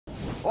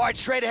All right,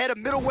 straight ahead, a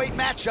middleweight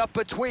matchup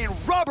between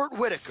Robert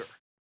Whittaker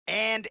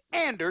and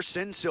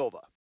Anderson Silva.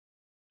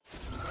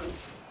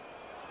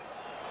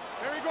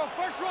 Here we go,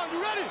 first round. You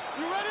ready?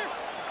 You ready?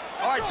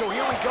 All right, so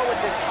here we go with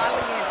this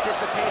highly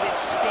anticipated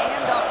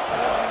stand-up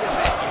only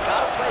event. You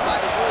gotta play by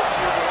the rules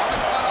here. There aren't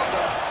a ton of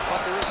them,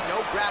 but there is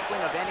no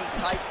grappling of any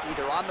type,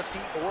 either on the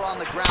feet or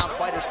on the ground.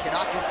 Fighters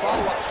cannot do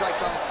follow-up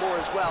strikes on the floor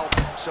as well,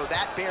 so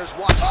that bears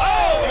watching.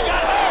 Oh, he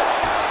got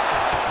hurt!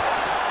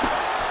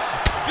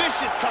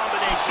 Vicious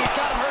combination. He's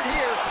got him hurt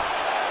here.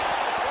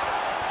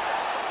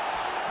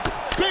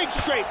 Big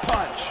straight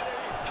punch.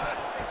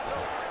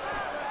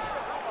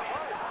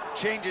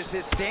 Changes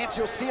his stance.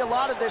 You'll see a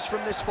lot of this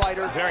from this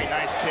fighter. Very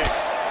nice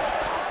kicks.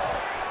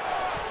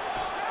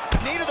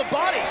 Knee to the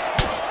body.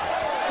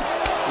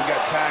 He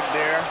got tagged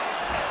there.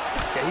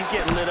 Yeah, he's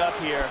getting lit up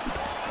here.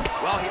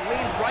 Well, he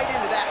leaned right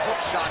into that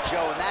hook shot,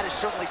 Joe, and that is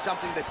certainly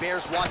something that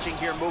bears watching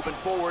here moving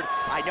forward.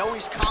 I know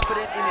he's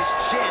confident in his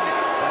chin,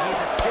 but he's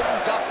a sitting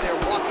duck there,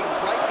 walking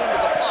right into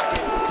the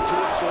pocket to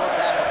absorb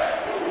that hook.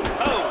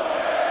 Oh,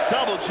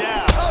 double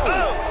jab.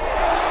 Oh!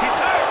 He's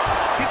hurt.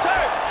 He's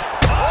hurt.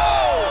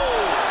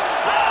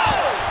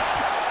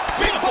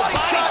 Body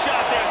shot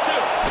there,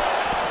 too.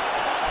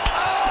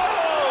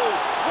 Oh,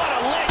 what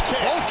a leg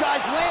kick. Both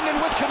guys landing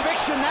with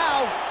conviction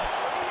now.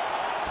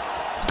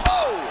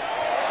 Oh!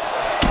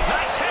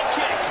 Nice head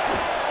kick.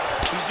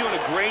 He's doing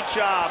a great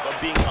job of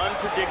being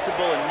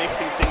unpredictable and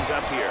mixing things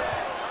up here.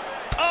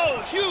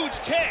 Oh, huge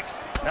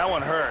kicks. That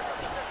one hurt.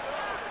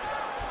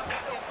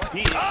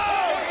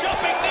 Oh,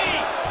 jumping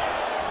knee.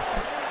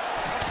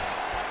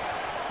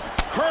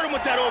 Hurt him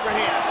with that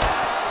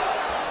overhand.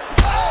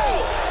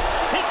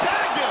 He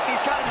tagged him! He's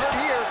got him hurt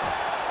here.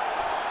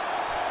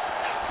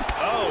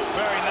 Oh,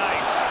 very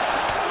nice.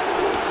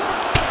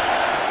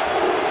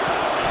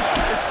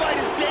 This fight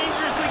is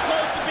dangerously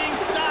close to being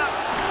stopped.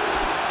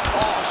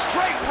 Oh,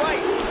 straight right.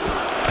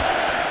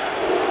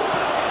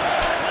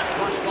 Left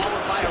punch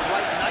followed by a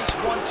right. Nice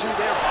 1-2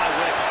 there by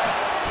Whittaker.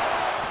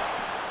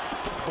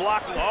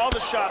 Blocking all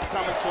the shots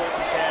coming towards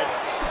his head.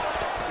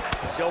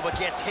 Silva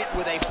gets hit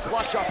with a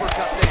flush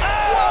uppercut there.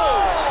 Oh!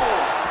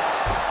 Whoa!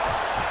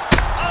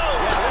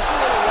 Yeah, looks a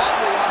little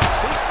wobbly on his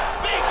feet.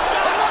 Big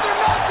shot! Another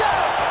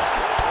knockdown!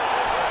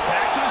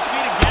 Back to his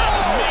feet again.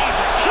 Oh!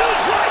 Amazing.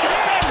 Huge right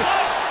hand!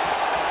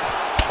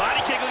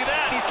 Body kick, look at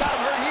that. He's got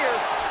him hurt here.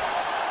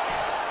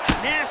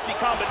 Nasty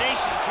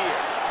combinations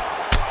here.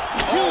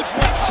 Huge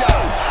left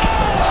shot.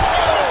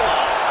 Oh!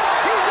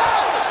 He's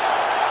out!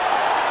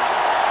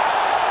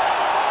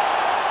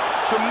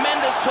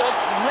 Tremendous hook,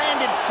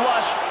 landed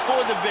flush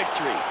for the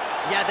victory.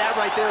 Yeah, that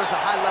right there is a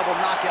high-level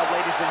knockout,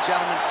 ladies and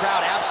gentlemen.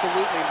 Crowd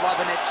absolutely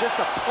loving it. Just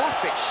a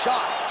perfect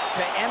shot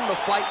to end the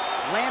fight.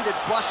 Landed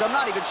flush. I'm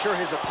not even sure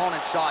his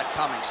opponent saw it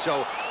coming.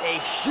 So a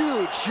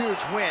huge,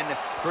 huge win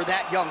for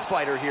that young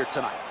fighter here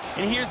tonight.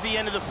 And here's the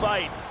end of the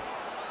fight.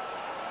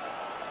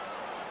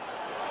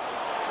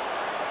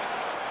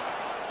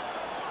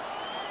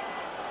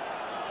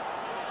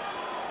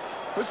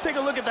 Let's take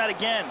a look at that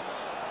again.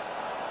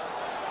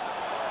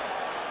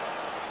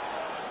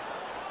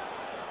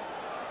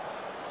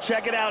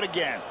 Check it out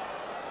again.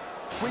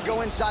 We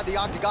go inside the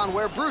octagon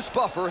where Bruce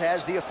Buffer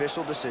has the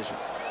official decision.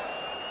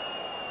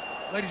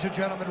 Ladies and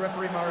gentlemen,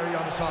 referee Mario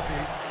Yamasaki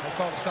has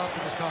called a stop to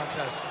this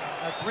contest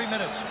at 3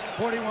 minutes,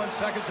 41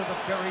 seconds of the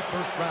very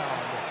first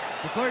round.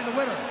 Declaring the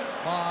winner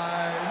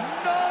by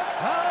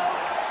knockout,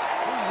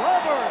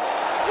 Robert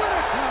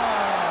Whittaker.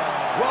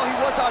 Well, he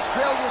was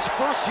Australia's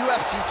first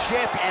UFC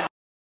champion.